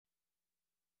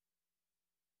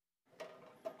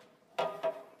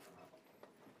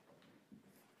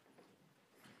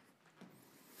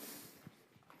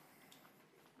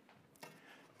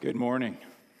Good morning.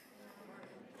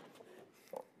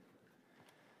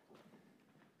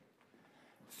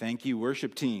 Thank you,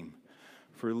 worship team,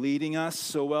 for leading us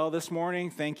so well this morning.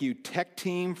 Thank you, tech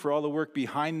team, for all the work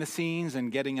behind the scenes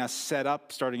and getting us set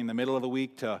up, starting in the middle of the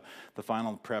week to the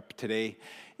final prep today.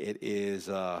 It is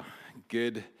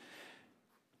good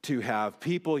to have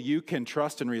people you can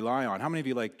trust and rely on. How many of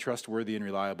you like trustworthy and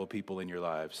reliable people in your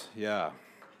lives? Yeah.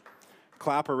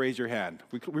 Clap or raise your hand.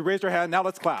 We raised our hand, now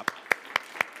let's clap.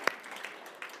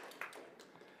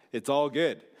 It's all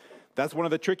good. That's one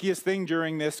of the trickiest things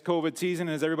during this COVID season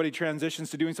as everybody transitions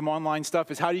to doing some online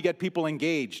stuff is how do you get people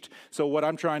engaged? So what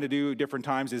I'm trying to do different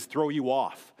times is throw you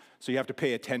off. So you have to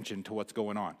pay attention to what's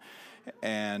going on.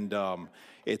 And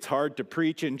it's hard to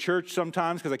preach in church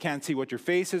sometimes because I can't see what your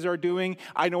faces are doing.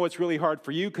 I know it's really hard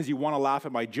for you because you want to laugh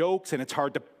at my jokes and it's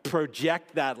hard to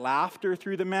project that laughter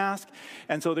through the mask.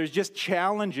 And so there's just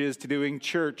challenges to doing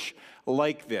church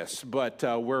like this. But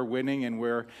we're winning and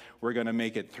we're going to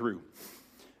make it through.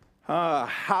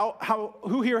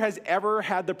 Who here has ever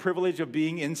had the privilege of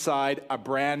being inside a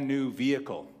brand new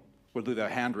vehicle? We'll do the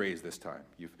hand raise this time.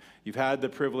 You've had the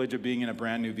privilege of being in a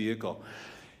brand new vehicle.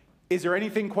 Is there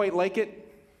anything quite like it?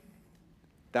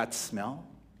 That smell,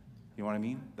 you know what I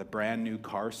mean? The brand new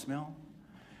car smell.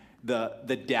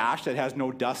 The dash that has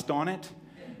no dust on it.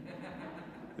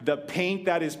 The paint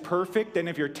that is perfect, and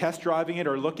if you're test driving it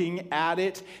or looking at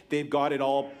it, they've got it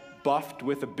all buffed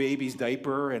with a baby's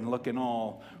diaper and looking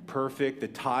all perfect. The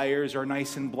tires are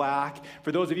nice and black.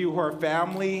 For those of you who are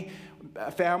family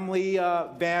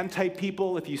van type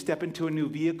people, if you step into a new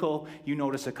vehicle, you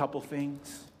notice a couple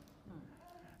things.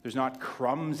 There's not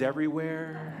crumbs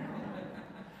everywhere.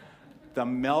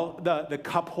 The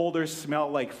cup holders smell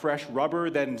like fresh rubber.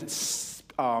 Then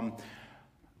sour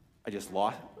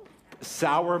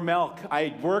milk.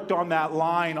 I worked on that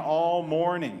line all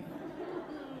morning.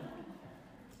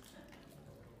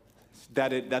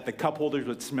 That the cup holders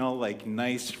would smell like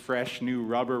nice, fresh, new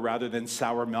rubber rather than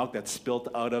sour milk that spilt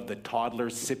out of the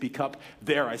toddler's sippy cup.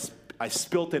 There, I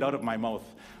spilt it out of my mouth,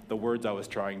 the words I was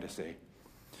trying to say.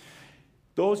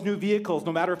 Those new vehicles,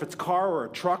 no matter if it's car or a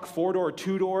truck, four-door or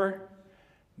two-door,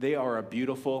 they are a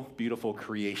beautiful, beautiful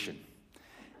creation.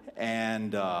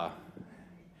 And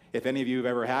if any of you have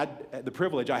ever had the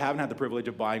privilege, I haven't had the privilege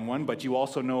of buying one, but you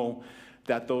also know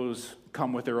that those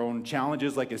come with their own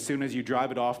challenges. Like as soon as you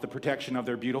drive it off the protection of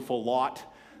their beautiful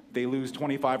lot, they lose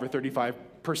 25 or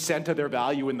 35% of their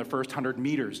value in the first 100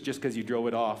 meters just because you drove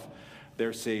it off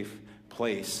their safe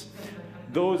place.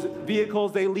 Those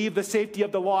vehicles, they leave the safety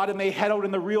of the lot and they head out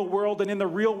in the real world. And in the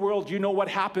real world, you know what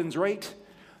happens, right?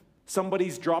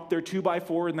 Somebody's dropped their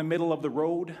 2x4 in the middle of the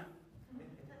road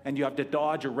and you have to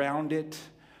dodge around it.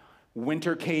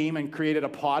 Winter came and created a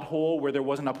pothole where there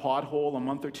wasn't a pothole a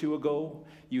month or two ago.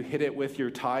 You hit it with your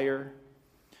tire.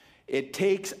 It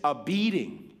takes a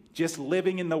beating just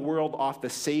living in the world off the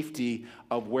safety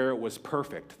of where it was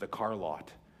perfect, the car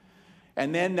lot.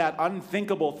 And then that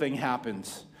unthinkable thing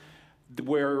happens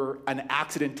where an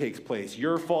accident takes place.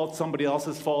 Your fault, somebody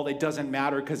else's fault, it doesn't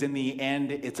matter because in the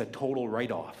end, it's a total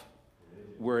write-off.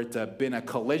 Where it's been a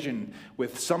collision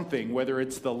with something, whether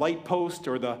it's the light post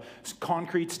or the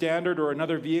concrete standard or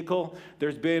another vehicle,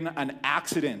 there's been an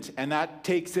accident. And that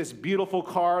takes this beautiful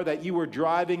car that you were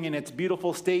driving in its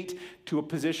beautiful state to a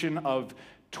position of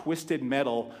twisted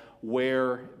metal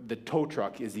where the tow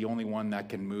truck is the only one that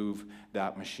can move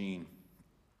that machine.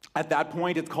 At that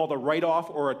point, it's called a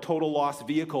write-off or a total loss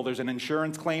vehicle. There's an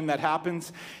insurance claim that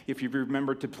happens if you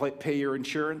remember to pay your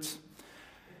insurance,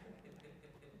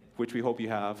 which we hope you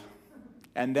have.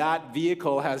 And that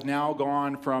vehicle has now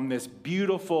gone from this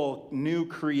beautiful new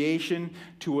creation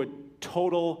to a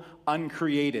total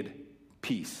uncreated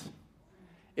piece.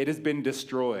 It has been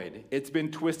destroyed. It's been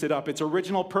twisted up. Its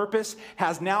original purpose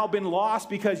has now been lost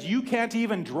because you can't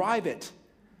even drive it.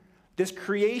 This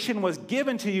creation was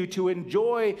given to you to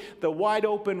enjoy the wide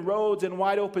open roads and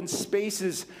wide open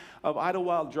spaces of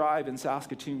Idlewild Drive in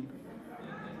Saskatoon.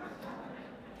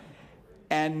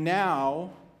 And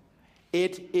now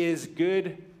it is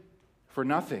good for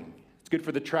nothing. It's good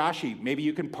for the trash heap. Maybe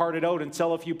you can part it out and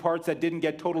sell a few parts that didn't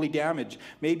get totally damaged.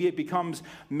 Maybe it becomes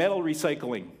metal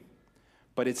recycling.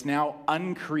 But it's now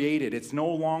uncreated. It's no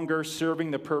longer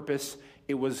serving the purpose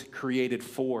it was created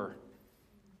for.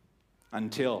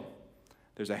 Until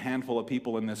there's a handful of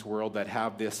people in this world that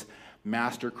have this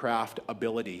mastercraft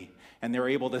ability, and they're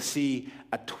able to see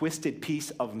a twisted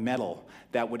piece of metal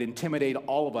that would intimidate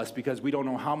all of us because we don't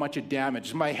know how much it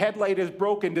damaged. My headlight is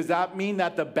broken. Does that mean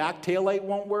that the back taillight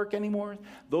won't work anymore?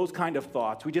 Those kind of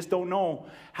thoughts. We just don't know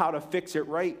how to fix it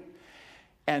right.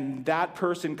 And that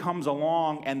person comes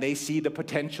along and they see the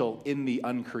potential in the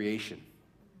uncreation.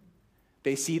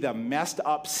 They see the messed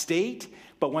up state,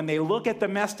 but when they look at the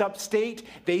messed up state,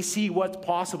 they see what's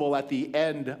possible at the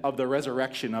end of the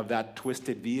resurrection of that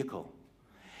twisted vehicle.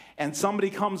 And somebody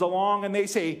comes along and they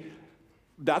say,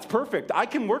 that's perfect, I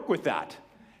can work with that.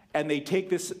 And they take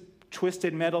this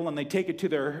twisted metal and they take it to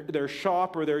their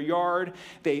shop or their yard.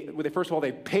 First of all,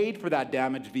 they paid for that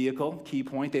damaged vehicle, key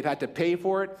point. They've had to pay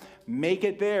for it, make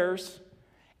it theirs,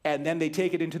 and then they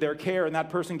take it into their care, and that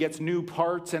person gets new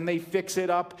parts, and they fix it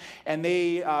up, and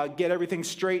they get everything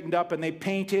straightened up, and they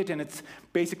paint it, and it's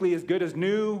basically as good as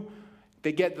new.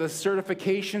 They get the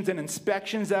certifications and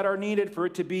inspections that are needed for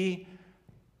it to be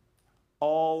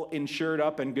all insured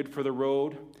up and good for the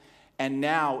road. And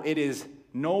now it is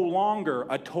no longer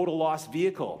a total loss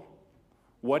vehicle.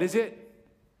 What is it?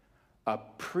 A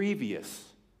previous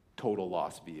total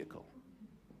loss vehicle.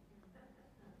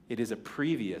 It is a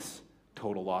previous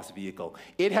total loss vehicle.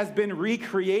 It has been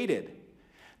recreated.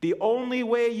 The only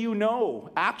way you know,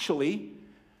 actually,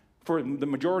 for the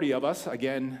majority of us,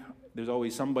 again, there's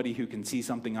always somebody who can see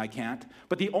something I can't,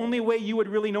 but the only way you would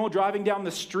really know driving down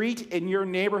the street in your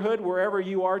neighborhood, wherever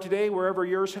you are today, wherever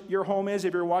your home is,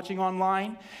 if you're watching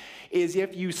online, is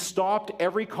if you stopped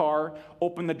every car,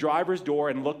 opened the driver's door,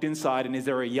 and looked inside, and is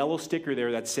there a yellow sticker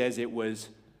there that says it was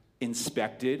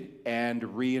inspected and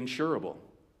reinsurable?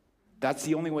 That's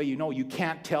the only way you know. You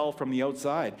can't tell from the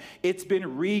outside. It's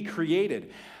been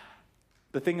recreated.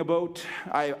 The thing about,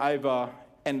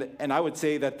 and I would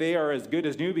say that they are as good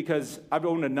as new because I've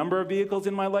owned a number of vehicles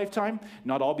in my lifetime.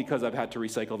 Not all because I've had to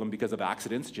recycle them because of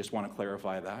accidents. Just want to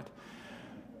clarify that.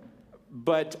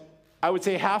 But I would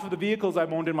say half of the vehicles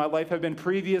I've owned in my life have been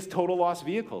previous total loss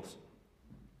vehicles.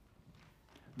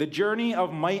 The journey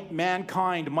of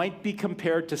mankind might be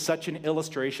compared to such an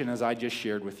illustration as I just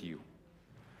shared with you.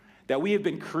 That we have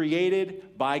been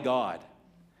created by God.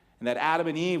 And that Adam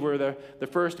and Eve were the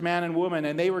first man and woman,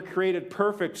 and they were created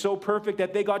perfect, so perfect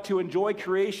that they got to enjoy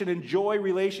creation, enjoy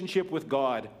relationship with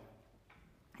God.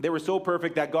 They were so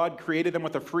perfect that God created them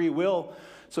with a free will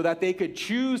so that they could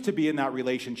choose to be in that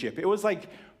relationship. It was like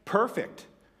perfect.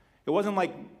 It wasn't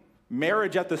like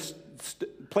marriage at the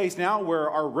place now where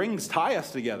our rings tie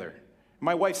us together.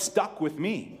 My wife stuck with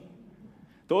me.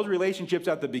 Those relationships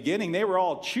at the beginning, they were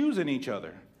all choosing each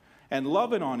other and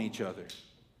loving on each other.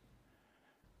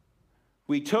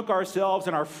 We took ourselves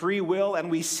and our free will and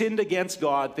we sinned against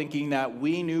God thinking that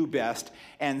we knew best,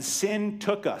 and sin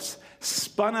took us,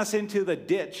 spun us into the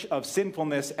ditch of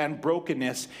sinfulness and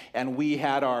brokenness, and we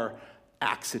had our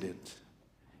accident.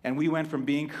 And we went from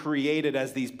being created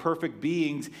as these perfect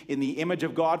beings in the image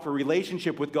of God for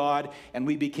relationship with God, and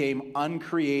we became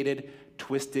uncreated,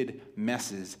 twisted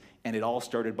messes. And it all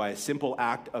started by a simple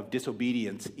act of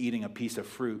disobedience, eating a piece of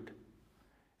fruit.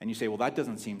 And you say, well, that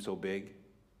doesn't seem so big.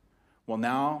 Well,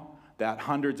 now that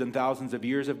hundreds and thousands of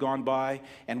years have gone by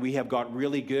and we have got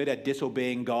really good at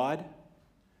disobeying God,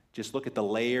 just look at the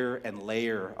layer and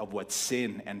layer of what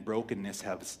sin and brokenness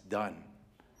have done.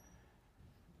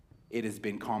 It has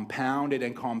been compounded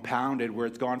and compounded, where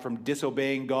it's gone from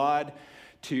disobeying God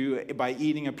to, by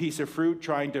eating a piece of fruit,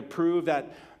 trying to prove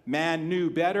that man knew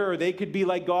better or they could be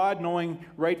like God, knowing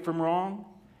right from wrong.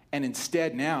 And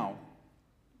instead now,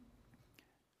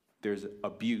 there's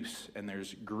abuse, and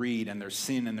there's greed, and there's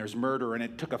sin, and there's murder, and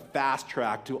it took a fast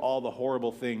track to all the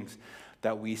horrible things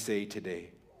that we see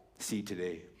today.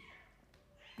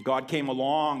 God came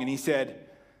along and he said,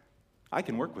 I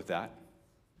can work with that.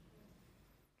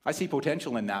 I see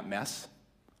potential in that mess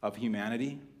of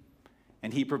humanity,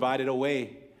 and he provided a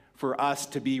way for us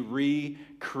to be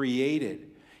recreated.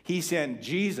 He sent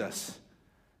Jesus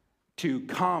to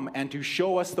come and to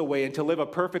show us the way and to live a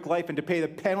perfect life and to pay the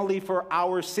penalty for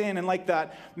our sin. And like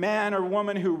that man or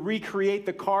woman who recreate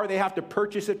the car, they have to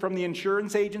purchase it from the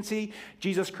insurance agency.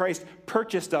 Jesus Christ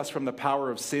purchased us from the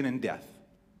power of sin and death.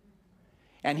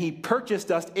 And he purchased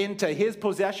us into his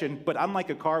possession, but unlike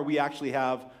a car, we actually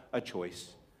have a choice.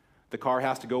 The car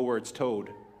has to go where it's towed.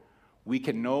 We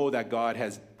can know that God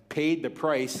has paid the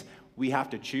price. We have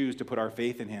to choose to put our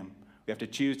faith in him. We have to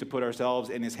choose to put ourselves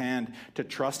in his hand, to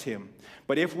trust him.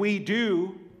 But if we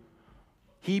do,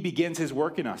 he begins his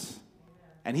work in us.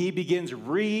 And he begins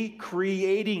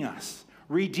recreating us,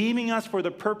 redeeming us for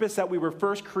the purpose that we were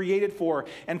first created for.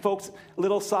 And folks,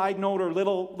 little side note or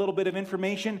little bit of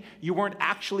information, you weren't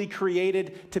actually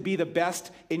created to be the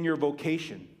best in your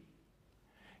vocation.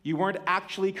 You weren't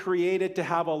actually created to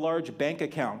have a large bank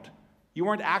account. You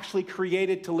weren't actually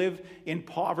created to live in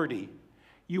poverty.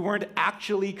 You weren't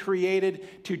actually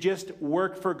created to just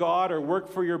work for God or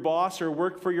work for your boss or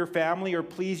work for your family or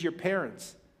please your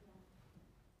parents.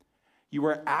 You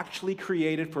were actually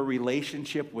created for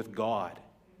relationship with God.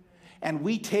 And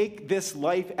we take this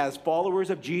life as followers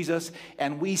of Jesus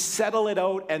and we settle it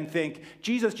out and think,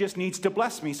 Jesus just needs to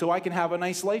bless me so I can have a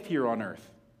nice life here on earth.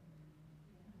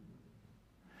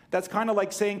 That's kind of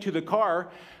like saying to the car,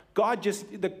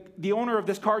 the owner of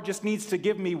this car just needs to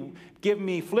give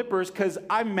me flippers because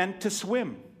I'm meant to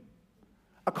swim.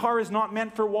 A car is not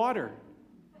meant for water.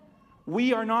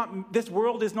 This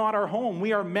world is not our home.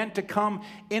 We are meant to come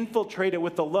infiltrate it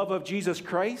with the love of Jesus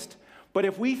Christ. But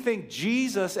if we think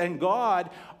Jesus and God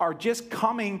are just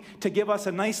coming to give us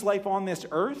a nice life on this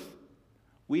earth,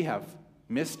 we have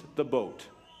missed the boat,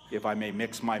 if I may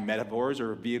mix my metaphors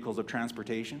or vehicles of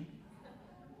transportation.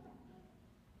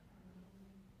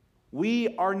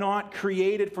 We are not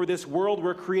created for this world.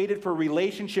 We're created for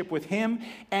relationship with Him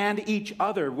and each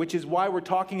other, which is why we're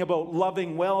talking about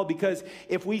loving well, because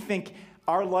if we think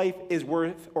our life is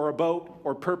worth or about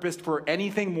or purposed for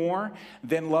anything more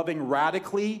than loving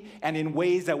radically and in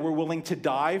ways that we're willing to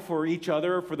die for each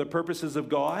other for the purposes of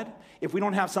God, if we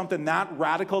don't have something that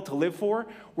radical to live for,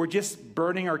 we're just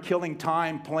burning or killing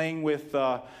time playing with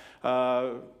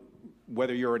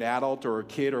whether you're an adult or a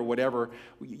kid or whatever,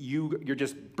 you're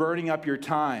just burning up your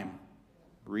time.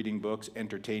 Reading books,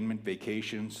 entertainment,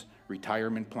 vacations,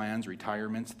 retirement plans,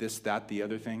 retirements, this, that, the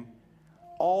other thing.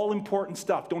 All important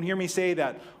stuff. Don't hear me say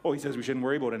that, he says we shouldn't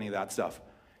worry about any of that stuff.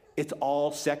 It's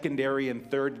all secondary and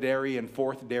thirdary and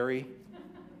fourth-dary.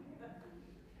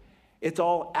 It's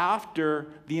all after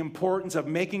the importance of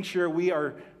making sure we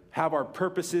have our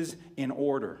purposes in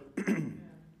order.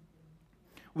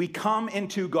 We come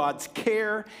into God's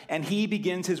care, and He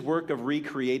begins His work of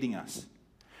recreating us.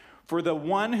 For the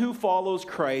one who follows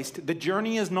Christ, the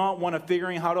journey is not one of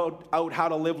figuring out how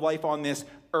to live life on this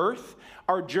earth.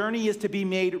 Our journey is to be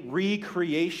made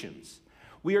recreations.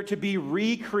 We are to be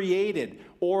recreated,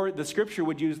 or the scripture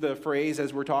would use the phrase,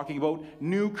 as we're talking about,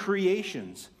 new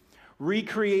creations.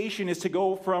 Recreation is to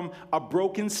go from a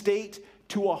broken state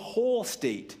to a whole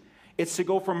state. It's to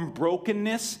go from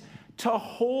brokenness to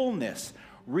wholeness.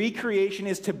 Recreation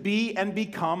is to be and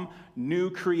become new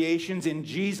creations in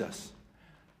Jesus.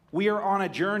 We are on a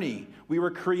journey. We were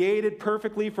created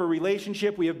perfectly for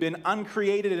relationship. We have been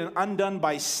uncreated and undone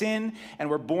by sin, and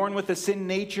we're born with a sin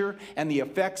nature and the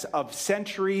effects of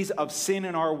centuries of sin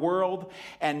in our world.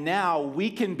 And now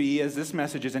we can be, as this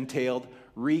message is entailed,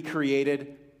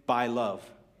 recreated by love.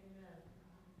 Amen.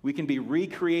 We can be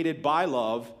recreated by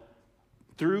love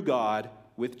through God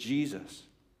with Jesus.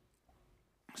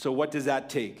 So what does that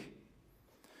take?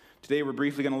 Today we're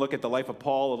briefly going to look at the life of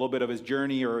Paul, a little bit of his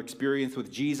journey or experience with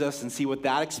Jesus, and see what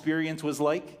that experience was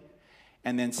like,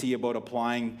 and then see about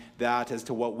applying that as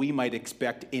to what we might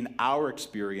expect in our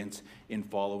experience in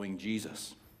following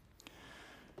Jesus.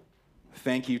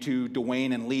 Thank you to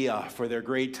Dwayne and Leah for their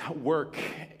great work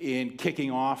in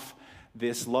kicking off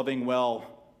this Loving Well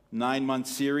 9-month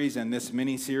series and this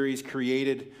mini-series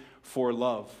created for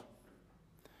love.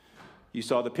 You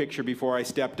saw the picture before I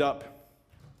stepped up.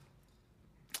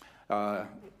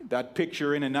 That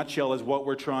picture in a nutshell is what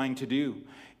we're trying to do.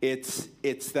 It's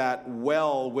that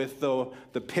well with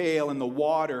the pail and the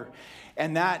water.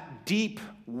 And that deep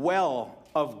well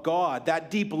of God,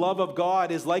 that deep love of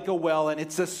God is like a well, and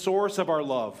it's the source of our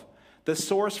love. The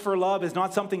source for love is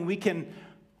not something we can,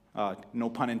 no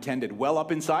pun intended, well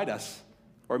up inside us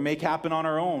or make happen on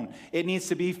our own. It needs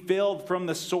to be filled from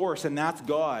the source, and that's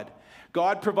God.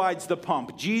 God provides the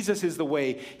pump. Jesus is the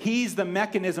way. He's the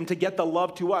mechanism to get the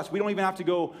love to us. We don't even have to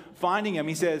go finding Him.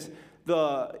 He says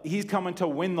He's coming to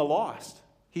win the lost.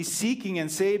 He's seeking and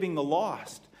saving the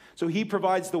lost. So He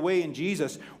provides the way in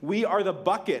Jesus. We are the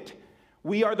bucket.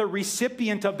 We are the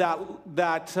recipient of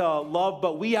that love,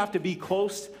 but we have to be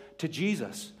close to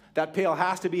Jesus. That pail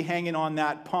has to be hanging on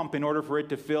that pump in order for it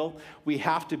to fill. We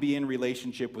have to be in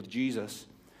relationship with Jesus.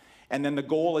 And then the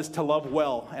goal is to love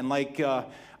well. And like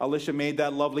Alicia made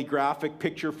that lovely graphic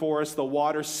picture for us, the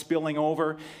water spilling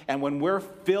over. And when we're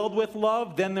filled with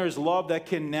love, then there's love that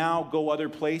can now go other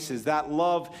places. That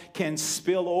love can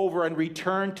spill over and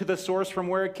return to the source from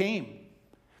where it came.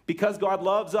 Because God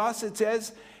loves us, it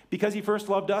says, because He first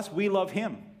loved us, we love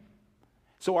Him.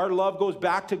 So our love goes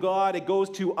back to God, it goes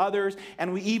to others,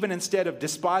 and we even, instead of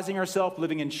despising ourselves,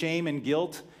 living in shame and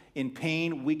guilt, in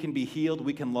pain, we can be healed,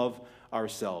 we can love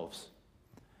ourselves.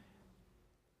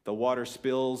 The water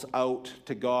spills out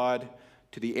to God,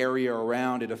 to the area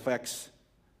around, it affects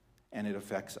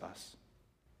us.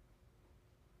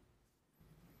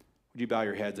 Would you bow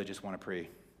your heads? I just want to pray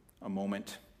a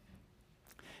moment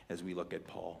as we look at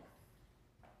Paul.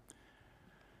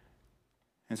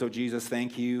 And so, Jesus,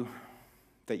 thank you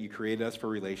that you created us for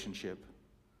relationship.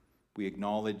 We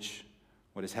acknowledge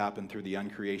what has happened through the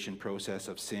uncreation process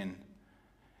of sin.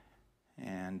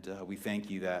 And we thank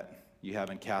you that you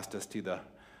haven't cast us to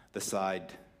the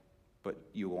side, but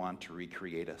you want to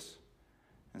recreate us.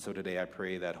 And so today I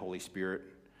pray that, Holy Spirit,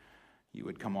 you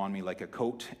would come on me like a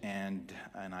coat, and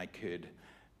I could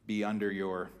be under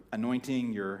your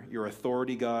anointing, your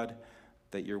authority, God,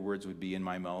 that your words would be in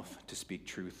my mouth to speak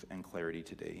truth and clarity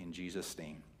today. In Jesus'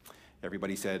 name.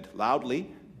 Everybody said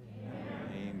loudly,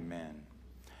 Amen. Amen.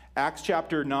 Acts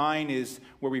chapter 9 is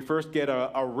where we first get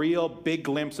a real big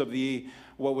glimpse of who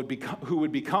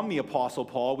would become the Apostle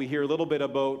Paul. We hear a little bit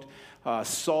about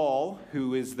Saul,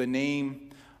 who is the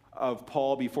name of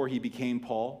Paul before he became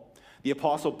Paul. The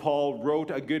Apostle Paul wrote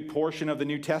a good portion of the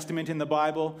New Testament in the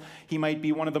Bible. He might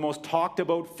be one of the most talked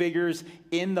about figures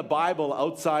in the Bible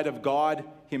outside of God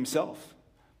himself,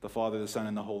 the Father, the Son,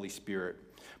 and the Holy Spirit.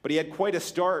 But he had quite a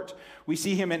start. We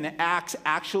see him in Acts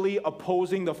actually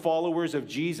opposing the followers of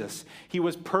Jesus. He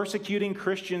was persecuting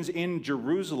Christians in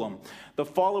Jerusalem. The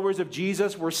followers of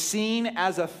Jesus were seen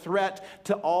as a threat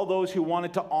to all those who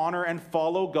wanted to honor and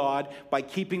follow God by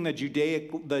keeping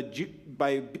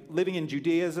by living in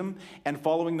Judaism and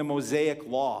following the Mosaic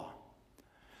law.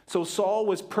 So Saul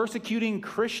was persecuting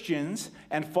Christians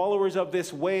and followers of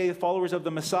this way, followers of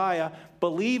the Messiah,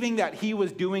 believing that he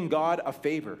was doing God a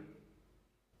favor.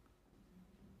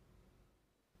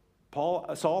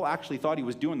 Saul actually thought he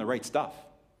was doing the right stuff.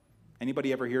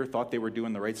 Anybody ever here thought they were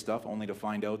doing the right stuff only to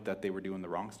find out that they were doing the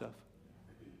wrong stuff?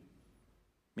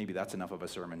 Maybe that's enough of a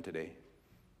sermon today.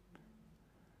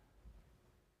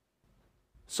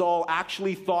 Saul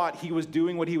actually thought he was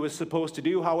doing what he was supposed to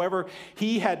do. However,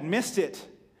 he had missed it.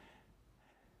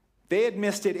 They had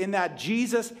missed it in that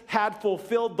Jesus had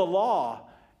fulfilled the law,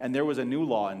 and there was a new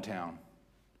law in town.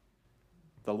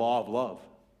 The law of love.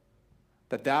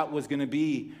 That was going to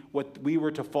be what we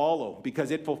were to follow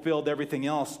because it fulfilled everything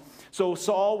else. So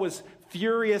Saul was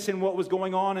furious in what was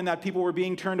going on and that people were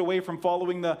being turned away from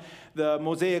following the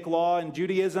Mosaic law and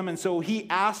Judaism. And so he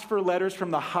asked for letters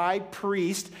from the high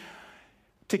priest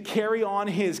to carry on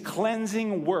his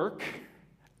cleansing work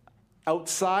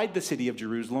outside the city of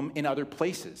Jerusalem in other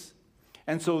places.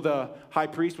 And so the high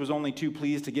priest was only too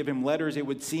pleased to give him letters, it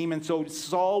would seem. And so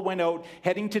Saul went out,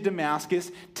 heading to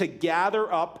Damascus, to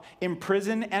gather up,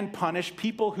 imprison, and punish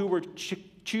people who were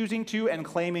choosing to and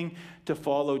claiming to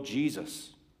follow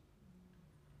Jesus.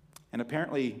 And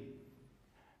apparently,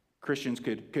 Christians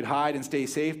could hide and stay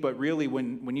safe, but really,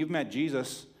 when you've met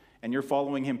Jesus and you're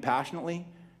following him passionately,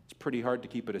 it's pretty hard to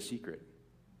keep it a secret.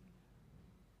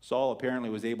 Saul apparently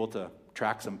was able to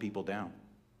track some people down.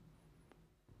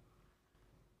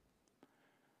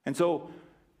 And so,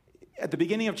 at the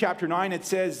beginning of chapter 9, it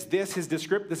says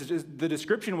the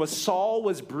description was Saul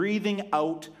was breathing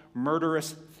out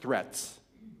murderous threats.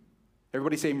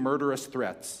 Everybody say murderous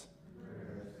threats.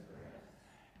 Murderous threats.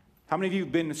 How many of you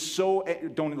have been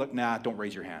don't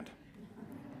raise your hand.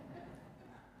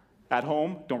 At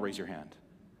home, don't raise your hand.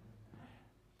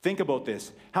 Think about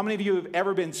this. How many of you have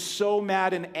ever been so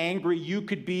mad and angry you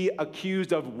could be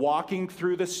accused of walking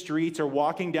through the streets or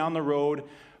walking down the road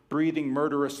breathing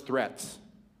murderous threats?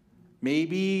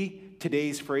 Maybe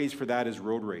today's phrase for that is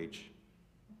road rage.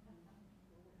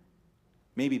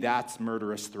 Maybe that's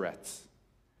murderous threats.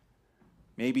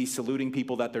 Maybe saluting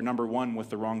people that they're number one with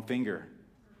the wrong finger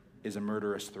is a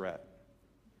murderous threat.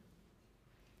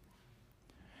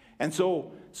 And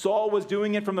so Saul was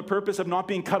doing it from the purpose of not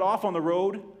being cut off on the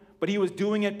road, but he was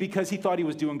doing it because he thought he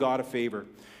was doing God a favor.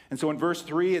 And so in verse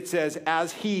 3 it says,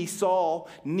 as he, Saul,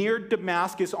 neared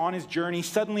Damascus on his journey,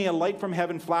 suddenly a light from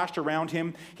heaven flashed around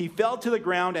him. He fell to the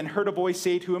ground and heard a voice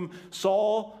say to him,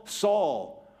 Saul,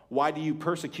 Saul, why do you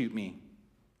persecute me?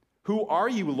 Who are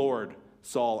you, Lord?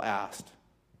 Saul asked.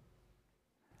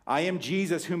 I am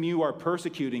Jesus whom you are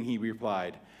persecuting, he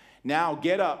replied. Now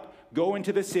get up, go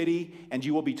into the city, and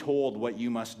you will be told what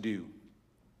you must do.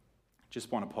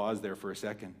 Just want to pause there for a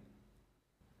second.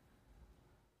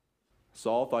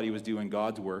 Saul thought he was doing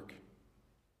God's work.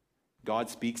 God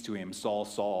speaks to him, Saul,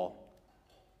 Saul,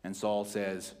 and Saul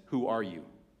says, who are you?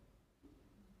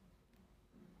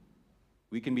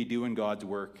 We can be doing God's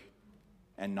work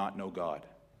and not know God.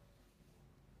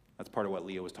 That's part of what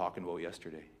Leah was talking about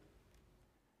yesterday.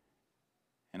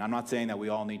 And I'm not saying that we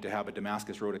all need to have a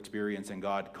Damascus Road experience and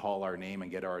God call our name and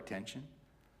get our attention,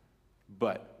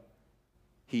 but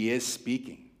he is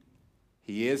speaking.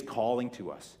 He is calling to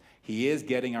us. He is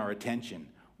getting our attention.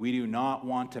 We do not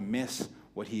want to miss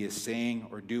what he is saying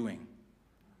or doing.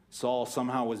 Saul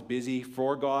somehow was busy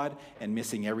for God and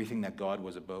missing everything that God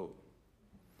was about.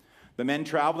 The men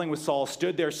traveling with Saul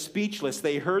stood there speechless.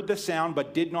 They heard the sound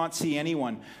but did not see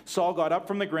anyone. Saul got up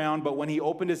from the ground, but when he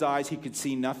opened his eyes, he could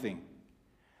see nothing.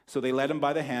 So they led him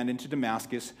by the hand into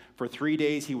Damascus. For 3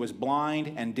 days he was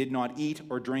blind and did not eat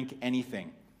or drink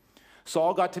anything.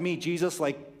 Saul got to meet Jesus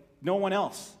like no one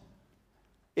else.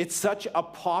 It's such a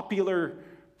popular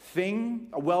thing,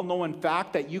 a well-known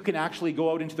fact, that you can actually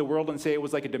go out into the world and say it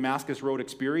was like a Damascus Road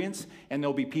experience, and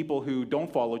there'll be people who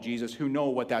don't follow Jesus who know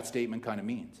what that statement kind of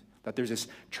means, that there's this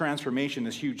transformation,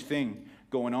 this huge thing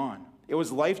going on. It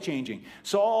was life-changing.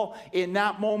 Saul, in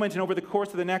that moment and over the course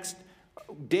of the next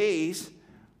days,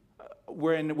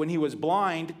 when he was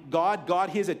blind, God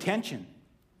got his attention.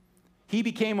 He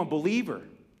became a believer.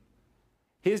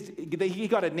 He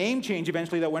got a name change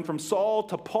eventually that went from Saul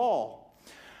to Paul.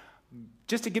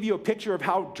 Just to give you a picture of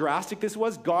how drastic this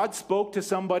was, God spoke to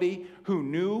somebody who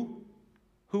knew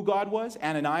who God was.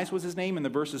 Ananias was his name in the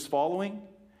verses following.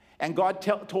 And God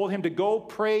told him to go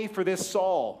pray for this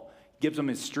Saul. Gives him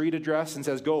his street address and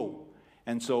says, go.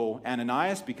 And so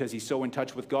Ananias, because he's so in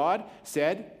touch with God,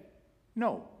 said,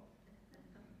 no.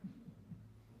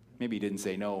 Maybe he didn't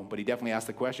say no, but he definitely asked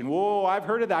the question, whoa, I've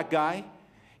heard of that guy.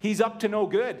 He's up to no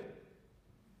good.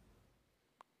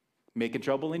 Making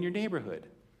trouble in your neighborhood.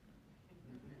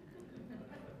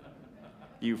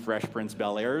 You Fresh Prince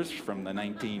Bel-Airs from the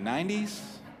 1990s.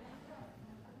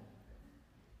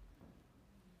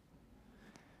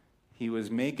 He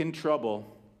was making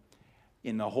trouble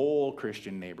in the whole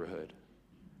Christian neighborhood.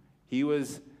 He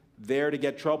was there to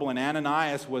get trouble, and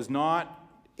Ananias was not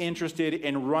interested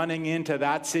in running into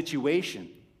that situation.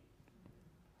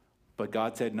 But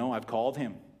God said, no, I've called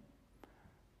him.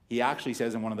 He actually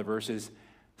says in one of the verses,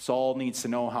 Saul needs to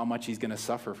know how much he's going to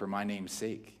suffer for my name's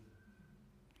sake.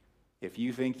 If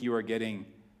you think you are getting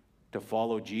to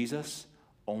follow Jesus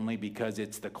only because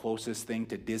it's the closest thing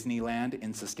to Disneyland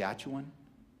in Saskatchewan,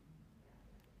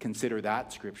 consider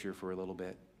that scripture for a little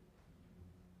bit.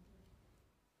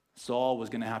 Saul was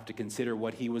going to have to consider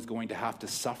what he was going to have to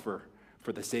suffer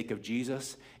for the sake of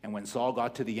Jesus. And when Saul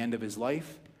got to the end of his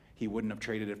life, he wouldn't have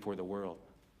traded it for the world.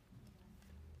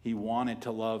 He wanted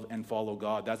to love and follow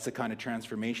God. That's the kind of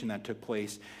transformation that took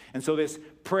place. And so this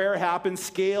prayer happens.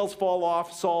 Scales fall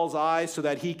off Saul's eyes so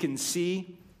that he can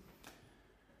see.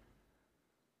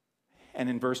 And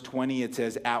in verse 20 it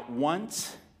says, at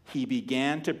once he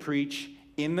began to preach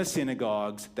in the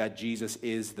synagogues that Jesus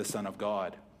is the Son of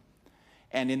God.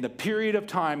 And in the period of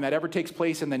time that ever takes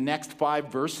place in the next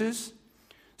 5 verses,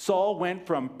 Saul went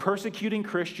from persecuting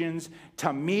Christians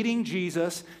to meeting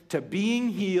Jesus, to being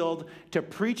healed, to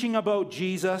preaching about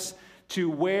Jesus, to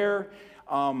where,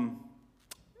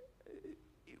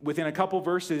 within a couple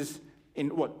verses,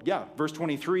 verse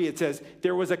 23, it says,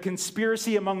 there was a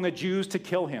conspiracy among the Jews to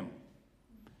kill him.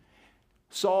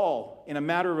 Saul, in a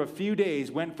matter of a few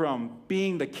days, went from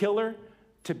being the killer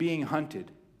to being hunted,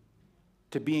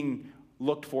 to being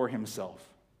looked for himself.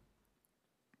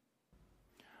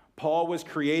 Paul was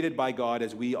created by God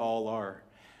as we all are.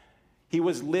 He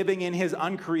was living in his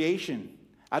uncreation.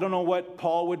 I don't know what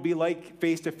Paul would be like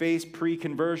face-to-face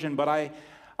pre-conversion, but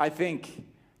I think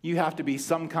you have to be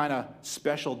some kind of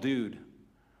special dude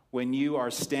when you are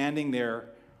standing there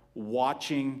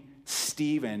watching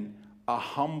Stephen, a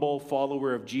humble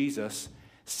follower of Jesus,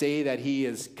 say that he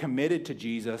is committed to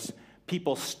Jesus.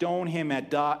 People stone him and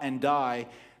die.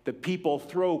 The people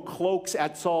throw cloaks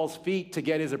at Saul's feet to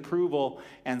get his approval,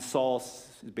 and Saul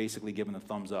is basically giving the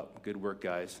thumbs up. Good work,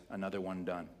 guys. Another one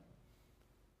done.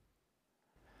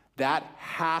 That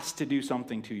has to do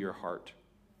something to your heart.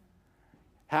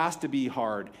 Has to be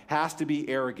hard. Has to be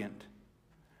arrogant.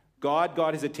 God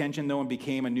got his attention, though, and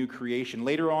became a new creation.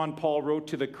 Later on, Paul wrote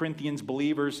to the Corinthians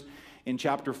believers in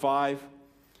chapter 5,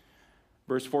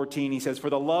 verse 14. He says, for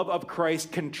the love of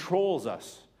Christ controls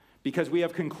us, because we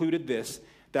have concluded this,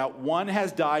 that one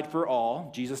has died for all,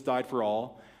 Jesus died for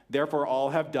all, therefore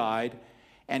all have died,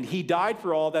 and he died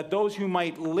for all, that those who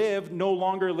might live no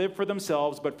longer live for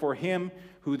themselves, but for him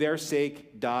who their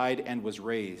sake died and was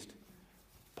raised.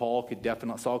 Saul could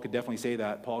definitely say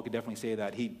that. Paul could definitely say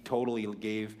that. He totally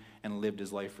gave and lived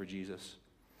his life for Jesus.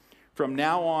 From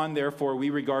now on, therefore, we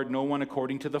regard no one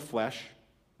according to the flesh,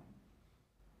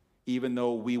 even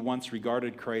though we once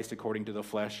regarded Christ according to the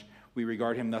flesh. We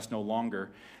regard him thus no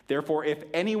longer. Therefore, if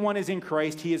anyone is in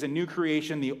Christ, he is a new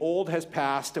creation. The old has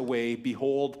passed away.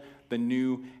 Behold, the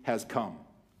new has come.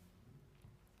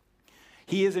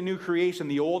 He is a new creation.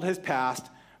 The old has passed.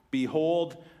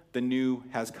 Behold, the new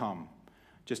has come.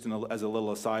 Just as a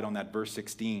little aside on that verse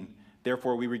 16.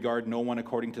 Therefore, we regard no one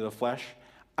according to the flesh.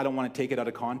 I don't want to take it out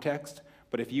of context,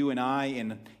 but if you and I,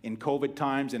 in COVID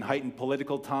times, in heightened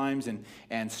political times,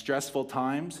 and stressful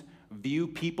times, view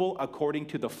people according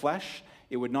to the flesh,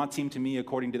 it would not seem to me,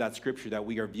 according to that scripture, that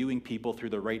we are viewing people through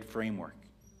the right framework.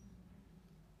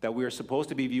 That we are supposed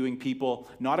to be viewing people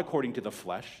not according to the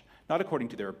flesh, not according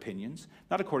to their opinions,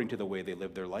 not according to the way they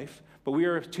live their life, but we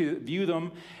are to view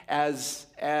them as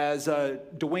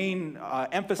Dwayne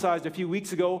emphasized a few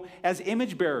weeks ago, as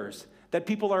image bearers, that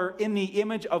people are in the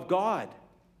image of God,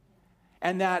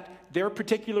 and that their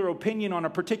particular opinion on a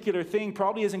particular thing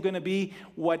probably isn't going to be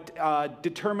what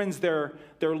determines their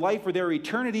life or their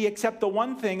eternity, except the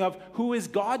one thing of who is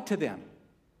God to them,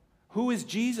 who is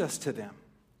Jesus to them.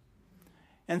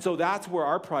 And so that's where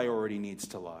our priority needs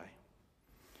to lie.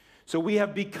 So we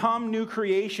have become new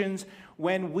creations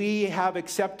when we have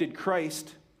accepted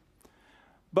Christ.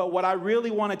 But what I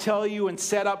really want to tell you and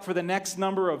set up for the next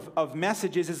number of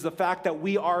messages is the fact that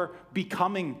we are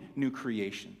becoming new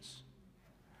creations.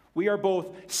 We are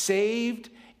both saved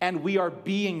and we are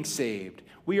being saved.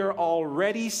 We are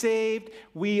already saved.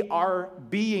 We are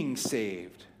being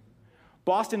saved.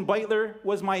 Boston Beutler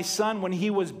was my son when he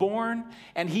was born,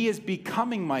 and he is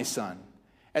becoming my son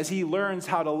as he learns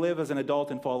how to live as an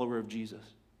adult and follower of Jesus.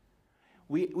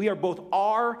 We are both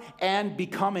are and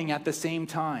becoming at the same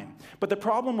time. But the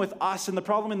problem with us and the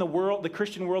problem in the world, the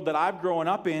Christian world that I've grown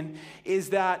up in,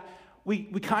 is that we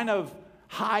kind of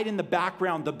hide in the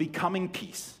background the becoming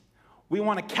piece. We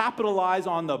want to capitalize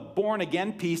on the born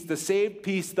again piece, the saved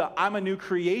piece, the I'm a new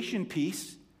creation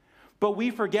piece. But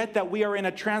we forget that we are in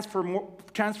a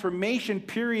transformation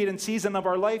period and season of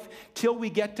our life till we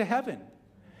get to heaven.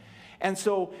 And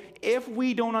so if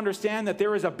we don't understand that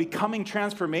there is a becoming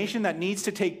transformation that needs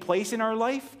to take place in our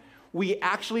life, we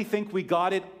actually think we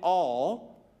got it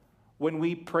all when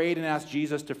we prayed and asked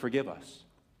Jesus to forgive us.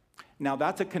 Now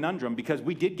that's a conundrum because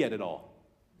we did get it all.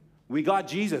 We got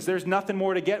Jesus. There's nothing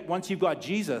more to get once you've got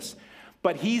Jesus.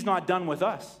 But he's not done with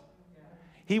us.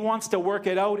 He wants to work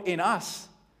it out in us.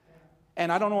 And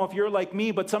I don't know if you're like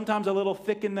me, but sometimes a little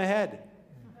thick in the head.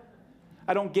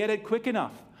 I don't get it quick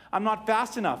enough. I'm not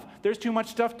fast enough. There's too much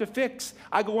stuff to fix.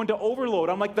 I go into overload.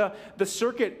 I'm like the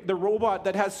robot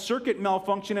that has circuit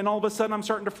malfunction, and all of a sudden I'm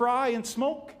starting to fry and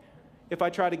smoke if I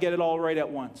try to get it all right at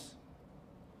once.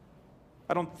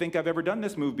 I don't think I've ever done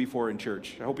this move before in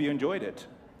church. I hope you enjoyed it.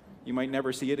 You might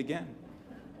never see it again.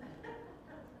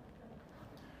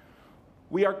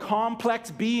 We are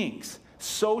complex beings.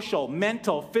 Social,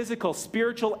 mental, physical,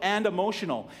 spiritual, and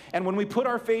emotional. And when we put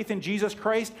our faith in Jesus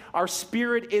Christ, our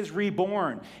spirit is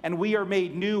reborn, and we are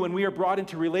made new, and we are brought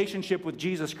into relationship with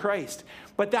Jesus Christ.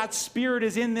 But that spirit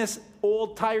is in this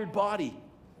old, tired body,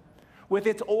 with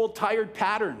its old, tired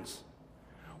patterns,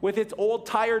 with its old,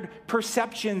 tired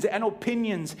perceptions and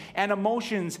opinions and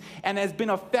emotions, and has been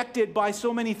affected by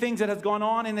so many things that has gone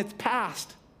on in its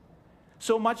past.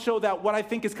 So much so that what I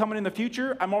think is coming in the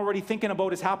future, I'm already thinking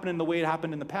about is happening the way it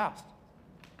happened in the past.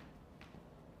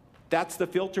 That's the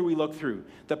filter we look through.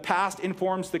 The past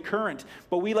informs the current.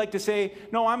 But we like to say,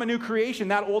 no, I'm a new creation.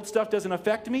 That old stuff doesn't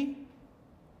affect me.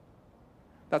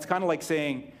 That's kind of like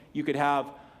saying you could have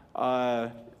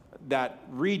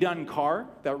that redone car,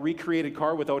 that recreated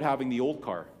car without having the old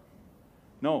car.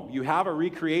 No, you have a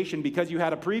recreation because you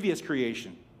had a previous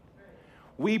creation.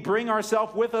 We bring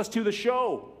ourselves with us to the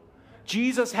show.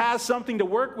 Jesus has something to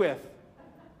work with.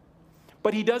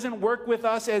 But he doesn't work with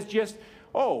us as just,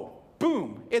 oh,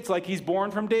 boom, it's like he's born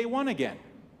from day one again.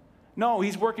 No,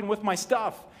 he's working with my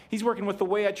stuff. He's working with the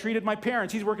way I treated my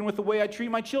parents. He's working with the way I treat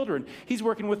my children. He's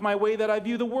working with my way that I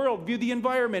view the world, view the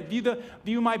environment,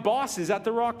 view my bosses at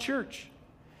the Rock Church.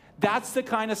 That's the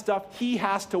kind of stuff he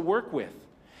has to work with.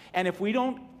 And if we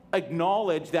don't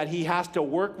acknowledge that he has to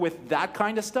work with that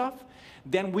kind of stuff,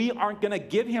 then we aren't going to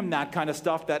give him that kind of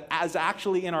stuff that is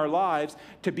actually in our lives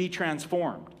to be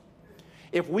transformed.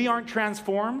 If we aren't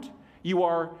transformed, you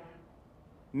are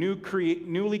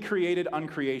newly created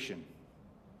uncreation.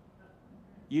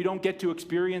 You don't get to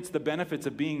experience the benefits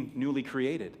of being newly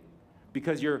created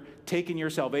because you're taking your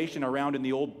salvation around in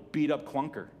the old beat-up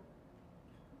clunker.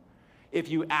 If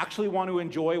you actually want to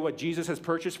enjoy what Jesus has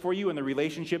purchased for you and the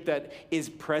relationship that is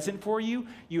present for you,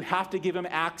 you have to give him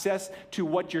access to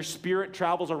what your spirit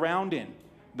travels around in.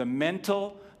 The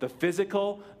mental, the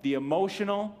physical, the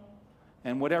emotional,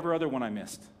 and whatever other one I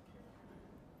missed.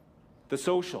 The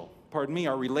social, our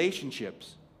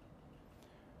relationships.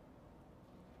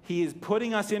 He is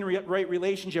putting us in right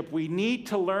relationship. We need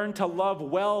to learn to love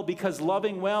well because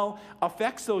loving well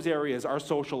affects those areas, our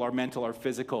social, our mental, our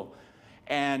physical,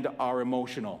 and our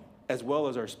emotional, as well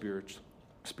as our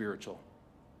spiritual.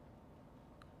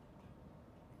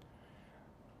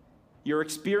 Your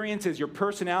experiences, your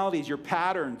personalities, your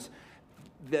patterns,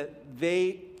 that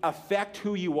they affect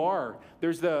who you are.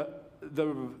 There's the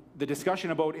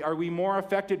discussion about, are we more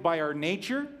affected by our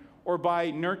nature or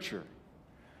by nurture?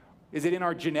 Is it in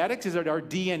our genetics? Is it our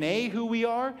DNA who we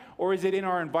are? Or is it in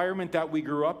our environment that we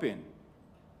grew up in?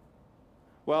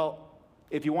 Well,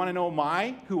 if you want to know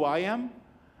who I am,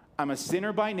 I'm a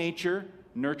sinner by nature,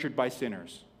 nurtured by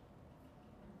sinners.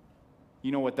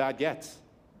 You know what that gets?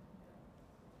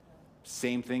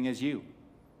 Same thing as you.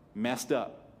 Messed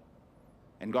up.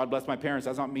 And God bless my parents.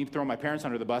 That's not me throwing my parents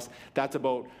under the bus. That's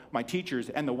about my teachers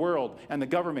and the world and the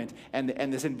government and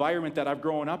this environment that I've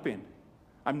grown up in.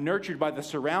 I'm nurtured by the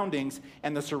surroundings,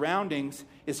 and the surroundings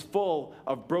is full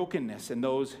of brokenness and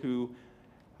those who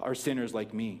are sinners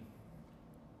like me.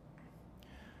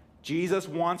 Jesus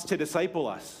wants to disciple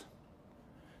us.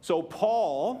 So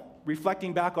Paul,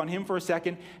 reflecting back on him for a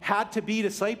second, had to be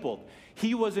discipled.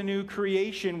 He was a new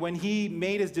creation when he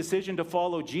made his decision to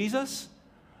follow Jesus.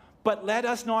 But let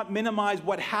us not minimize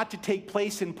what had to take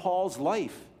place in Paul's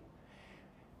life.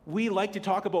 We like to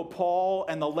talk about Paul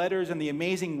and the letters and the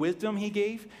amazing wisdom he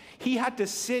gave. He had to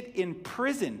sit in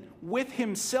prison with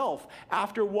himself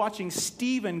after watching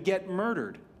Stephen get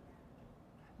murdered.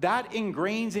 That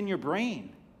ingrains in your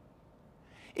brain.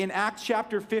 In Acts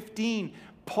chapter 15,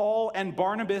 Paul and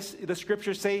Barnabas, the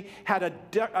scriptures say, had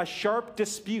a sharp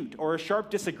dispute or a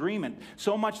sharp disagreement,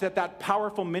 so much that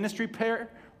powerful ministry pair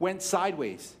went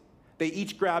sideways. They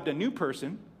each grabbed a new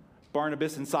person,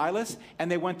 Barnabas and Silas, and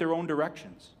they went their own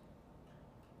directions.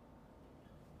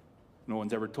 No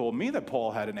one's ever told me that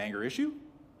Paul had an anger issue.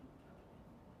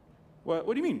 What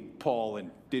do you mean, Paul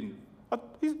and didn't?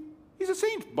 He's a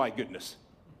saint, by goodness.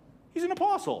 He's an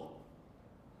apostle.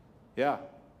 Yeah.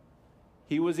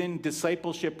 He was in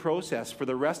discipleship process for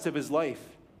the rest of his life.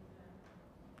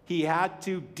 He had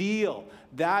to deal.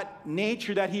 That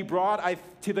nature that he brought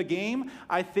to the game,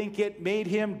 I think it made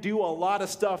him do a lot of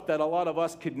stuff that a lot of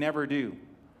us could never do.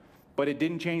 But it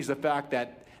didn't change the fact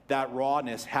that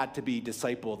rawness had to be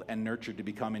discipled and nurtured to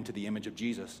become into the image of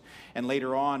Jesus. And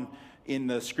later on in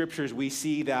the scriptures, we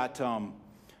see that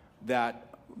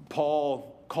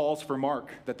Paul calls for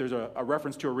Mark, that there's a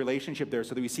reference to a relationship there,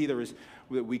 so that we see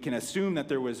we can assume that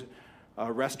there was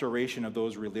a restoration of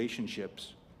those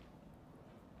relationships.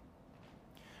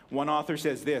 One author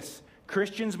says this: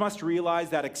 Christians must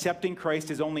realize that accepting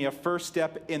Christ is only a first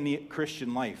step in the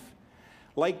Christian life.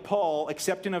 Like Paul,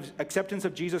 acceptance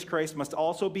of Jesus Christ must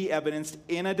also be evidenced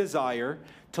in a desire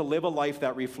to live a life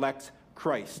that reflects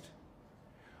Christ.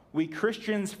 We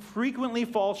Christians frequently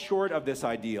fall short of this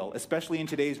ideal, especially in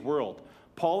today's world.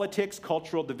 Politics,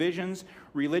 cultural divisions,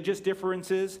 religious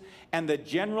differences, and the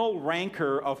general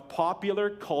rancor of popular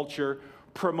culture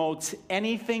promotes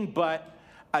anything but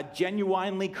a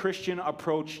genuinely Christian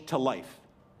approach to life.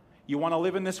 You want to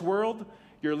live in this world?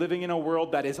 You're living in a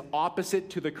world that is opposite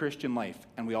to the Christian life,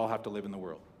 and we all have to live in the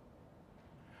world.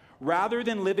 Rather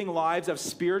than living lives of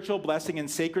spiritual blessing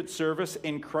and sacred service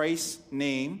in Christ's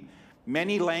name,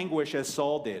 many languish as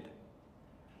Saul did.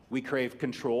 We crave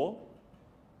control,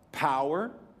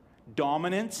 power,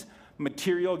 dominance,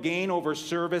 material gain over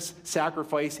service,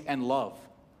 sacrifice, and love.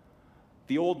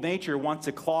 The old nature wants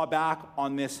to claw back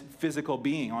on this physical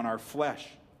being, on our flesh.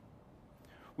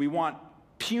 We want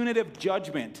punitive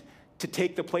judgment to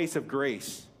take the place of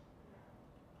grace.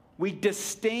 We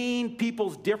disdain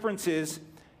people's differences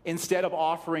instead of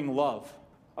offering love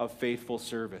of faithful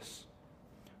service.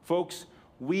 Folks,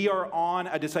 we are on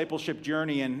a discipleship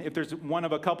journey, and if there's one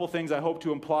of a couple things I hope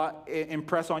to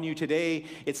impress on you today,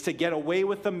 it's to get away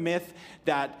with the myth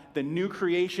that the new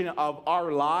creation of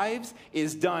our lives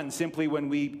is done simply when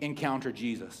we encounter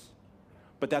Jesus.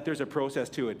 But that there's a process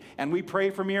to it. And we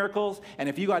pray for miracles, and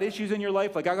if you got issues in your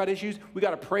life, like I got issues, we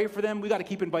got to pray for them. We got to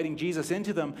keep inviting Jesus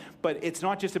into them. But it's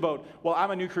not just about, well, I'm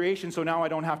a new creation, so now I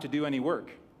don't have to do any work.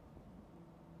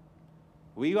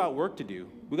 We got work to do.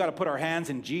 We got to put our hands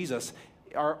in Jesus,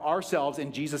 ourselves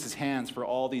in Jesus' hands for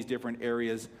all these different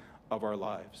areas of our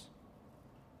lives.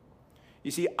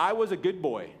 You see, I was a good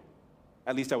boy.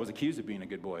 At least I was accused of being a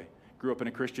good boy. Grew up in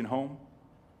a Christian home.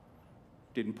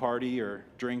 Didn't party or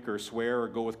drink or swear or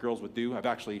go with girls with do. I've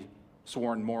actually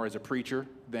sworn more as a preacher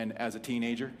than as a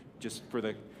teenager, just for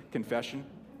the confession.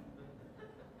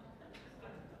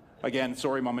 Again,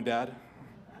 sorry, Mom and Dad.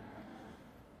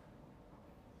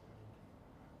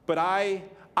 But I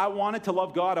wanted to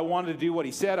love God. I wanted to do what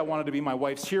he said. I wanted to be my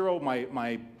wife's hero,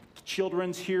 my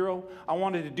children's hero. I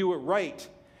wanted to do it right.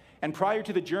 And prior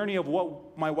to the journey of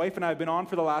what my wife and I have been on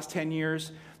for the last 10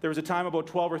 years, there was a time about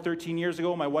 12 or 13 years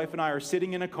ago, my wife and I are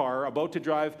sitting in a car about to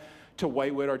drive to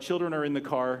Whitewood. Our children are in the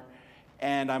car,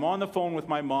 and I'm on the phone with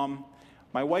my mom.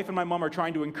 My wife and my mom are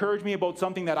trying to encourage me about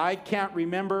something that I can't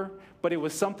remember, but it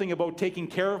was something about taking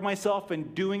care of myself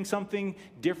and doing something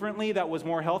differently that was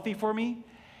more healthy for me.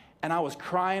 And I was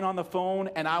crying on the phone,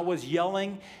 and I was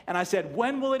yelling, and I said,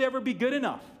 when will it ever be good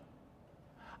enough?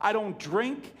 I don't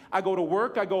drink, I go to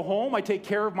work, I go home, I take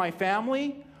care of my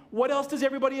family. What else does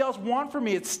everybody else want from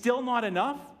me? It's still not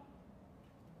enough.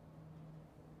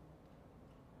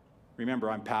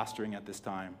 Remember, I'm pastoring at this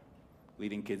time,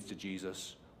 leading kids to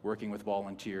Jesus, working with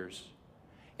volunteers.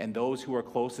 And those who are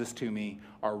closest to me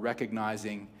are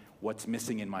recognizing what's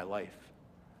missing in my life.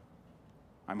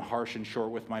 I'm harsh and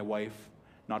short with my wife,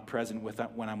 not present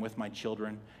when I'm with my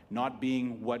children, not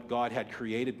being what God had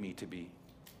created me to be.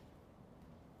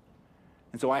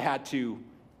 And so I had to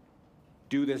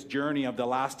do this journey of the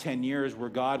last 10 years where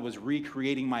God was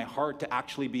recreating my heart to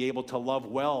actually be able to love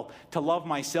well, to love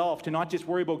myself, to not just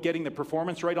worry about getting the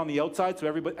performance right on the outside so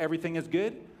everything is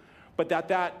good, but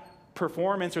that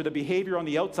performance or the behavior on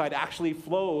the outside actually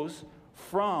flows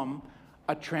from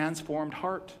a transformed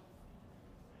heart.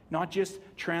 Not just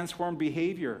transformed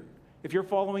behavior. If you're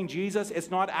following Jesus,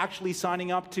 it's not actually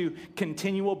signing up to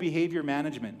continual behavior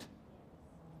management.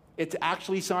 It's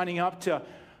actually signing up to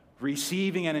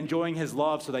receiving and enjoying his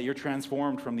love so that you're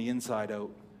transformed from the inside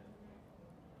out.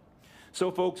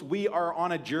 So folks, we are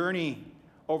on a journey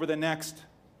over the next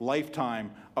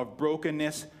lifetime of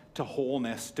brokenness to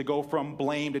wholeness, to go from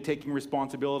blame to taking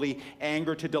responsibility,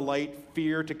 anger to delight,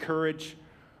 fear to courage,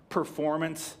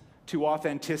 performance to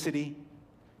authenticity,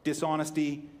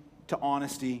 dishonesty to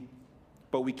honesty,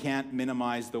 but we can't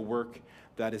minimize the work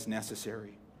that is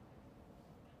necessary.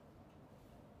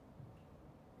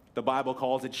 The Bible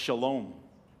calls it shalom.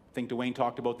 I think Dwayne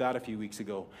talked about that a few weeks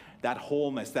ago. That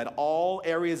wholeness, that all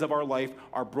areas of our life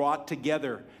are brought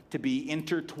together to be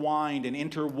intertwined and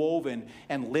interwoven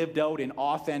and lived out in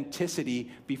authenticity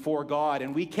before God.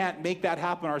 And we can't make that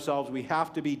happen ourselves. We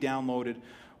have to be downloaded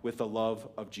with the love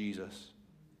of Jesus.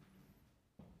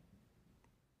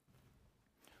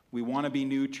 We want to be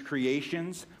new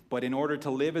creations, but in order to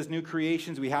live as new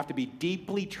creations, we have to be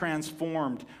deeply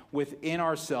transformed within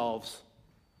ourselves.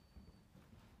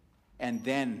 And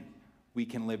then we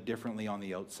can live differently on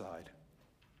the outside.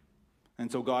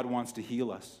 And so God wants to heal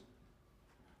us.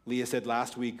 Leah said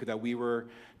last week that we were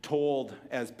told,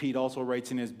 as Pete also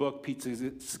writes in his book, Pete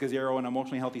Scazzaro and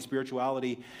Emotionally Healthy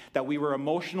Spirituality, that we were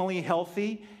emotionally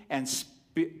healthy and,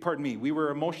 we were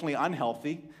emotionally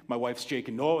unhealthy. My wife's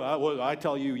shaking. No, I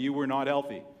tell you, you were not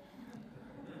healthy.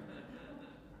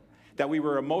 That we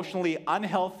were emotionally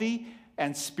unhealthy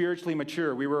and spiritually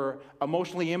mature. We were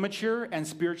emotionally immature and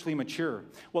spiritually mature.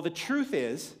 Well, the truth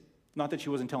is, not that she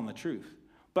wasn't telling the truth,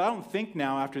 but I don't think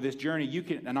now after this journey you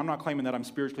can, and I'm not claiming that I'm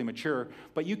spiritually mature,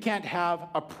 but you can't have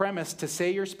a premise to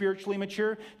say you're spiritually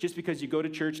mature just because you go to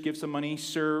church, give some money,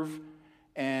 serve,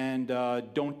 and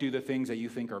don't do the things that you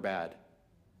think are bad.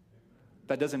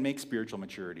 That doesn't make spiritual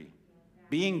maturity.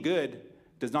 Being good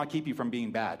does not keep you from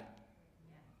being bad.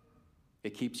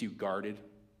 It keeps you guarded,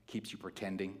 keeps you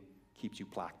pretending, keeps you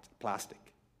plastic.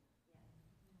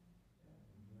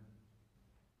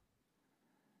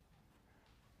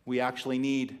 We actually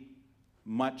need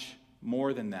much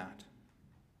more than that.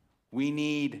 We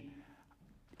need,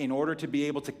 in order to be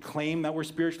able to claim that we're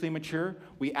spiritually mature,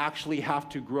 we actually have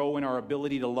to grow in our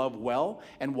ability to love well.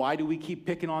 And why do we keep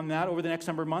picking on that over the next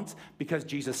number of months? Because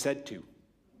Jesus said to.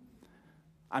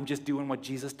 I'm just doing what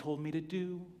Jesus told me to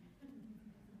do.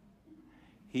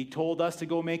 He told us to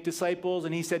go make disciples,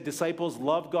 and he said disciples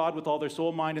love God with all their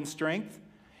soul, mind, and strength,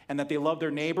 and that they love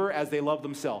their neighbor as they love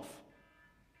themselves.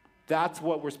 That's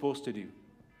what we're supposed to do.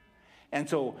 And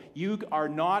so you are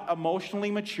not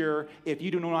emotionally mature if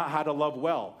you do not know how to love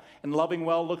well. And loving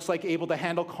well looks like able to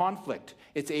handle conflict.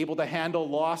 It's able to handle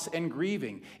loss and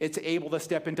grieving. It's able to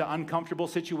step into uncomfortable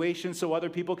situations so other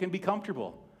people can be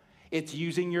comfortable. It's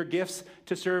using your gifts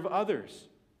to serve others.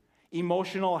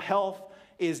 Emotional health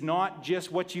is not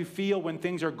just what you feel when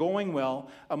things are going well.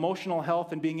 Emotional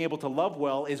health and being able to love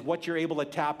well is what you're able to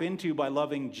tap into by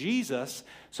loving Jesus,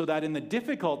 so that in the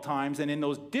difficult times and in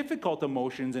those difficult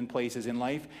emotions and places in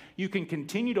life, you can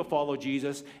continue to follow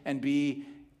Jesus and be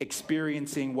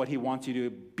experiencing what he wants you to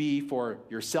be for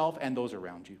yourself and those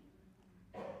around you.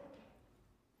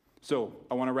 So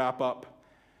I want to wrap up.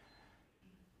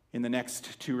 In the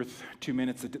next 2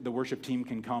 minutes, the worship team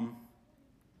can come.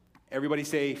 Everybody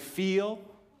say, feel,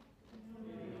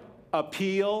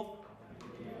 appeal,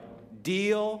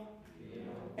 deal,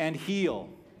 and heal.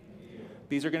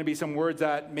 These are going to be some words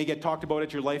that may get talked about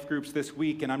at your life groups this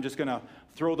week, and I'm just going to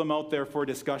throw them out there for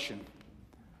discussion.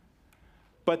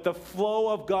 But the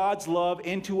flow of God's love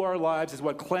into our lives is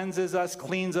what cleanses us,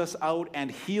 cleans us out,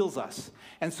 and heals us.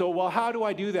 And so, well, how do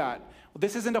I do that? Well,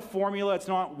 this isn't a formula. It's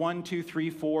not 1, 2, 3,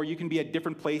 4. You can be at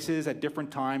different places at different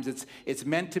times. It's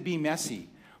meant to be messy.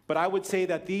 But I would say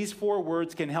that these 4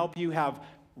 words can help you have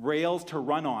rails to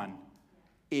run on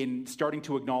in starting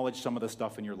to acknowledge some of the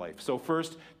stuff in your life. So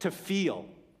first, to feel.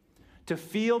 To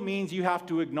feel means you have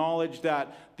to acknowledge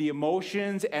that the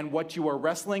emotions and what you are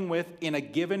wrestling with in a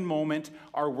given moment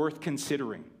are worth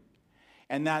considering.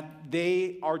 And that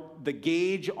they are the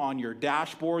gauge on your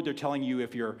dashboard. They're telling you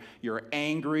if you're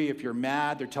angry, if you're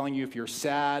mad. They're telling you if you're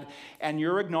sad. And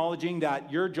you're acknowledging that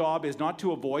your job is not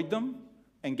to avoid them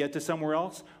and get to somewhere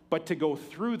else, but to go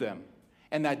through them.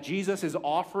 And that Jesus is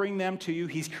offering them to you.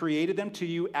 He's created them to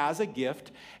you as a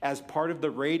gift, as part of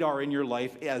the radar in your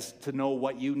life, as to know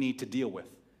what you need to deal with.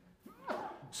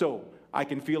 So I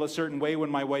can feel a certain way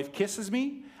when my wife kisses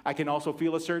me. I can also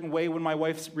feel a certain way when my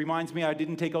wife reminds me I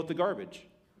didn't take out the garbage.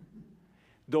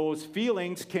 Those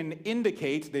feelings can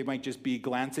indicate, they might just be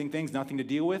glancing things, nothing to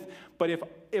deal with. But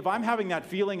if I'm having that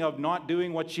feeling of not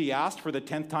doing what she asked for the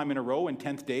 10th time in a row in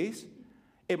 10th days,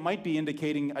 it might be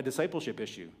indicating a discipleship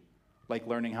issue, like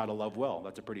learning how to love well.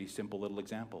 That's a pretty simple little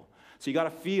example. So you got to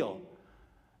feel.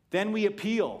 Then we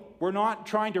appeal. We're not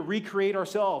trying to recreate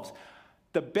ourselves.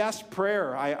 The best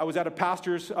prayer, I was at a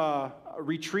pastor's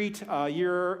retreat a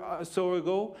year or so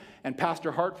ago, and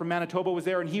Pastor Hart from Manitoba was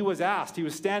there, and he was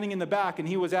standing in the back, and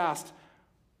he was asked,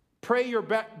 pray your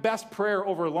best prayer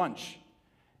over lunch.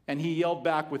 And he yelled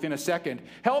back within a second,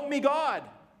 help me, God.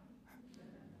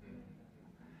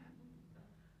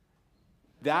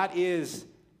 That is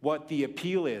what the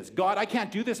appeal is. God, I can't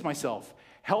do this myself.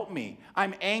 Help me.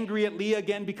 I'm angry at Leah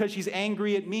again because she's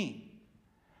angry at me.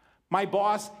 My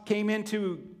boss came in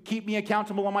to keep me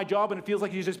accountable on my job, and it feels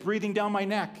like he's just breathing down my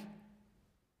neck.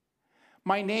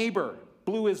 My neighbor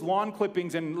blew his lawn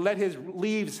clippings and let his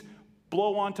leaves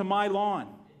blow onto my lawn.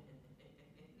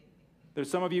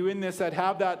 There's some of you in this that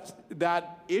have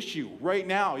that issue right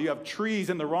now. You have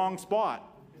trees in the wrong spot.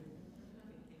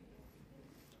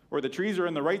 Or the trees are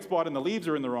in the right spot and the leaves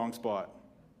are in the wrong spot.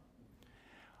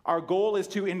 Our goal is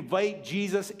to invite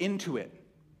Jesus into it,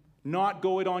 not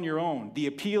go it on your own. The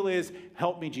appeal is,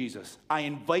 help me, Jesus. I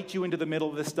invite you into the middle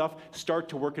of this stuff. Start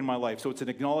to work in my life. So it's an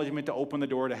acknowledgement to open the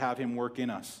door to have him work in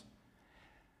us.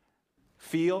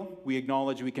 Feel, we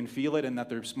acknowledge we can feel it and that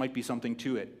there might be something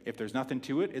to it. If there's nothing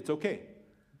to it, it's okay.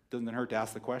 Doesn't hurt to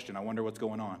ask the question. I wonder what's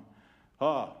going on.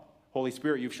 Holy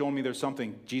Spirit, you've shown me there's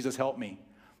something. Jesus, help me.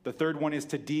 The third one is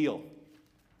to deal.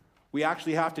 We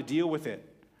actually have to deal with it.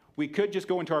 We could just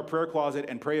go into our prayer closet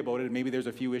and pray about it, and maybe there's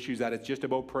a few issues that it's just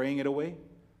about praying it away.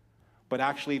 But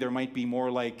actually, there might be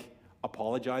more like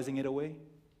apologizing it away.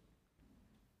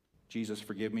 Jesus,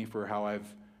 forgive me for how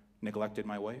I've neglected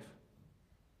my wife.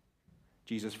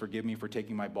 Jesus, forgive me for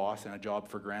taking my boss and a job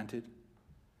for granted.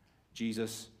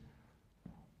 Jesus,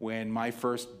 when my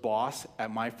first boss at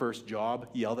my first job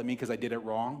yelled at me because I did it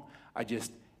wrong,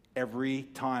 every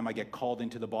time I get called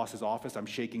into the boss's office, I'm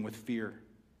shaking with fear.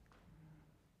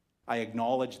 I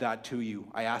acknowledge that to you.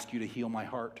 I ask you to heal my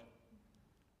heart.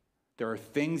 There are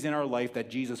things in our life that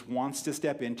Jesus wants to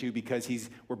step into because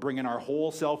we're bringing our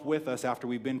whole self with us after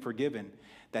we've been forgiven,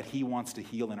 that he wants to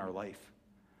heal in our life.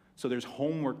 So there's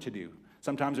homework to do.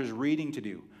 Sometimes there's reading to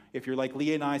do. If you're like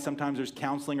Leah and I, sometimes there's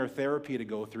counseling or therapy to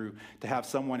go through to have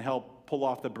someone help pull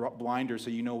off the blinders so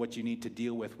you know what you need to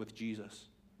deal with Jesus.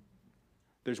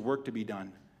 There's work to be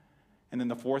done. And then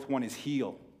the fourth one is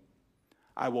heal.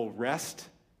 I will rest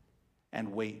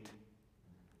and wait.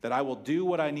 That I will do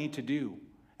what I need to do.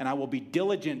 And I will be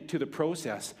diligent to the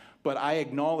process. But I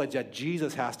acknowledge that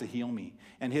Jesus has to heal me.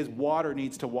 And his water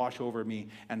needs to wash over me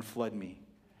and flood me.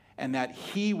 And that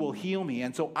he will heal me.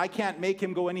 And so I can't make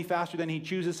him go any faster than he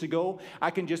chooses to go.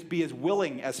 I can just be as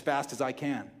willing as fast as I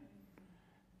can.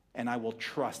 And I will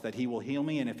trust that he will heal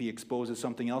me, and if he exposes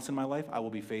something else in my life, I will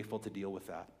be faithful to deal with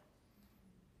that.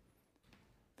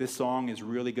 This song is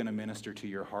really going to minister to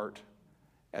your heart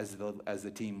as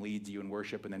the team leads you in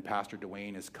worship, and then Pastor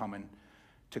Dwayne is coming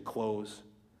to close.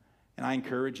 And I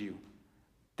encourage you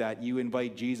that you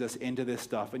invite Jesus into this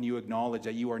stuff, and you acknowledge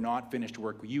that you are not finished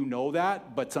work. You know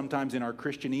that, but sometimes in our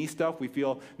Christianese stuff, we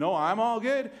feel, no, I'm all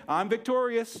good. I'm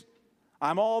victorious.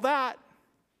 I'm all that.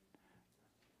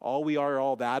 All we are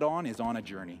all that on is on a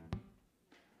journey.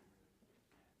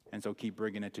 And so keep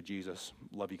bringing it to Jesus.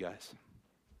 Love you guys.